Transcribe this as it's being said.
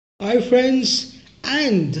Hi friends,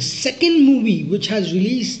 and the second movie which has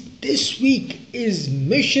released this week is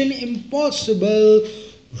Mission Impossible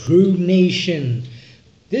Rogue Nation.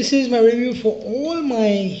 This is my review for all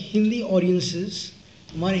my Hindi audiences,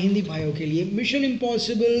 हमारे हिंदी भाइयों के लिए mission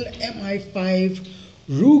impossible MI5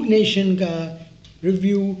 Rogue Nation का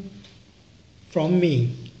review from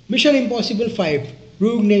me. Mission Impossible 5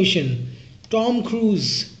 Rogue Nation, Tom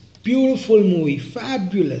Cruise, beautiful movie,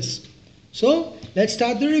 fabulous. So let's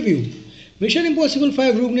start the review. Mission Impossible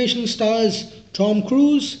 5 Rogue Nation stars Tom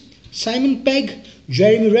Cruise, Simon Pegg,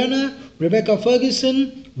 Jeremy Renner, Rebecca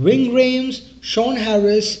Ferguson, Ving Rhames, Sean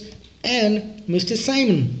Harris, and Mr.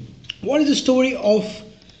 Simon. What is the story of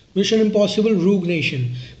Mission Impossible Rogue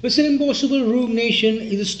Nation? Mission Impossible Rogue Nation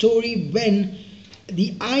is a story when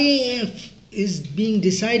the IAF is being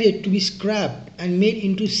decided to be scrapped and made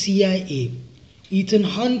into CIA. Ethan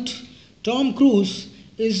Hunt, Tom Cruise,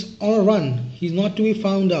 is on a run. He's not to be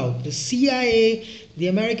found out. The CIA, the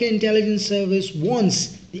American Intelligence Service,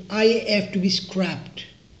 wants the IAF to be scrapped.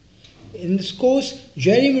 In this course,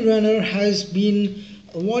 Jeremy Renner has been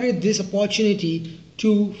awarded this opportunity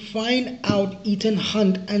to find out Ethan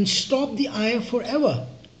Hunt and stop the IAF forever.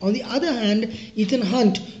 On the other hand, Ethan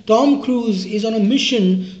Hunt, Tom Cruise, is on a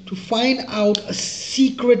mission to find out a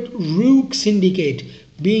secret rogue syndicate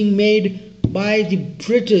being made by the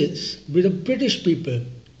British people.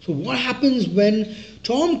 So what happens when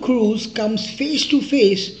Tom Cruise comes face to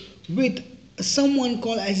face with someone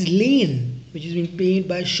called as Lane, which is being played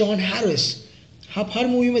by Sean Harris. आप हर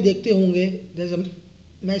movie में देखते होंगे there's a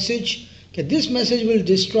message that this message will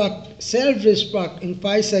self-destruct in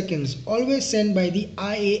 5 seconds, always sent by the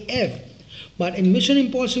IAF. But in Mission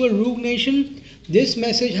Impossible Rogue Nation, this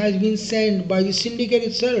message has been sent by the syndicate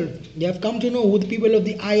itself. They have come to know who the people of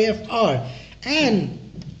the IAF are. And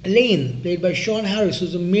Lane, played by Sean Harris,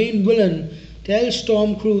 who's the main villain, tells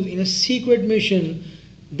Tom Cruise in a secret mission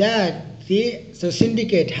that the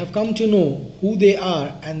syndicate have come to know who they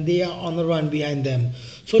are and they are on the run behind them.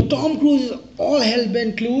 So Tom Cruise is all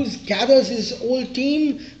hell-bent loose, gathers his whole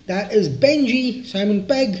team, that is Benji, Simon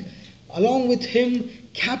Pegg, along with him,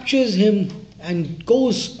 captures him and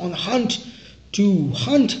goes on hunt to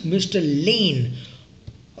hunt Mr. Lane.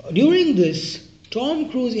 During this, Tom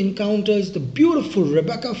Cruise encounters the beautiful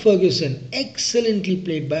Rebecca Ferguson, excellently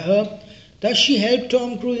played by her. Does she help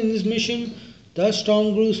Tom Cruise in this mission? Does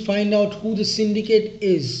Tom Cruise find out who the syndicate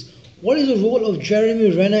is? What is the role of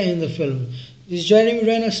Jeremy Renner in the film? Is Jeremy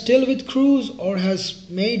Renner still with Cruise or has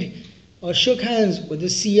made or shook hands with the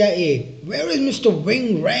CIA? Where is Mr.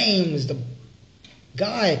 Ving Rhames, the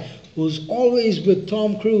guy who's always with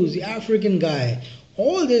Tom Cruise, the African guy?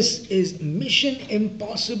 All this is Mission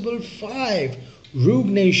Impossible 5 Rogue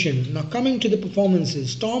Nation. Now coming to the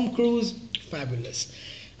performances, Tom Cruise, fabulous.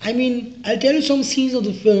 I mean, I'll tell you some scenes of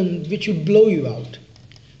the film which will blow you out.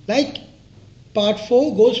 Like Part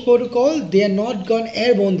 4, Ghost Protocol, they are not gone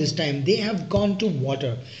airborne this time. They have gone to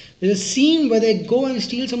water. There's a scene where they go and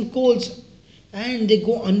steal some coals and they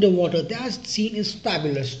go underwater. That scene is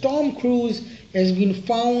fabulous. Tom Cruise has been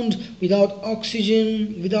found without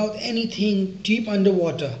oxygen, without anything, deep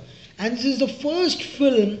underwater. And this is the first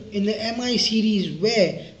film in the MI series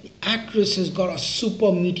where the actress has got a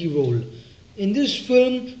super meaty role. In this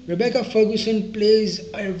film, Rebecca Ferguson plays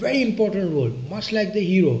a very important role, much like the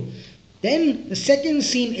hero. Then the second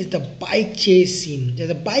scene is the bike chase scene. There's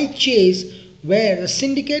a bike chase where the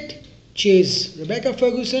syndicate chase Rebecca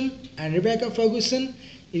Ferguson and Rebecca Ferguson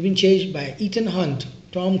is being chased by Ethan Hunt,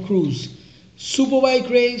 Tom Cruise. Superbike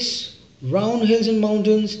race, round hills and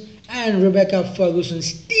mountains, and Rebecca Ferguson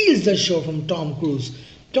steals the show from Tom Cruise.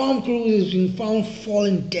 Tom Cruise is being found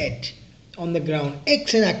fallen dead on the ground.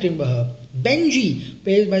 Excellent acting by her. Benji,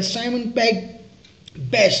 played by Simon Pegg,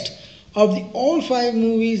 best. Of the all 5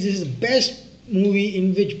 movies, this is the best movie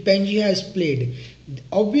in which Benji has played.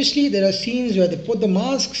 Obviously, there are scenes where they put the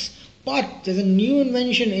masks, but there's a new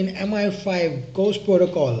invention in MI5 Ghost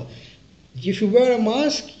Protocol. If you wear a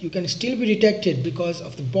mask, you can still be detected because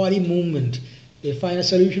of the body movement. They find a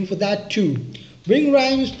solution for that too. Ving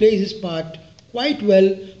Rhames plays his part quite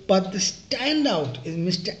well, but the standout is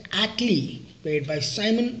Mr. Atlee, played by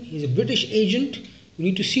Simon. He's a British agent. You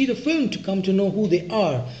need to see the film to come to know who they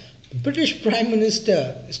are. The British Prime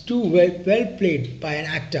Minister is too well played by an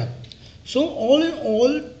actor. So all in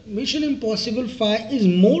all, Mission Impossible 5 is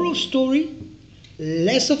more of story,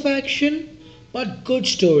 less of action, but good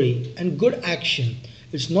story and good action.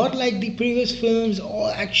 It's not like the previous films, all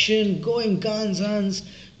action, going guns,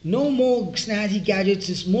 no more snazzy gadgets.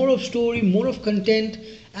 It's more of story, more of content,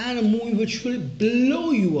 and a movie which will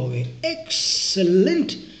blow you away.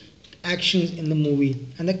 Excellent actions in the movie,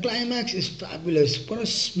 and the climax is fabulous. What a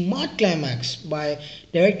smart climax by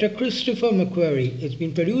director Christopher McQuarrie. It's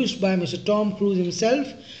been produced by Mr. Tom Cruise himself.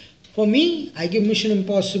 For me, I give Mission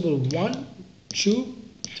Impossible 1, 2,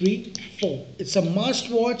 3, 4. It's a must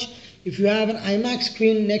watch. If you have an IMAX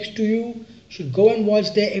screen next to you, you should go and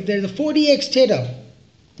watch there. If there's a 4DX theater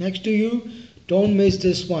next to you, don't miss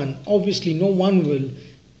this one. Obviously, no one will.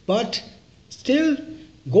 But still,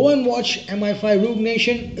 go and watch MI5 Rogue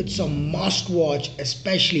Nation. It's a must watch,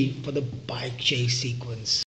 especially for the bike chase sequence.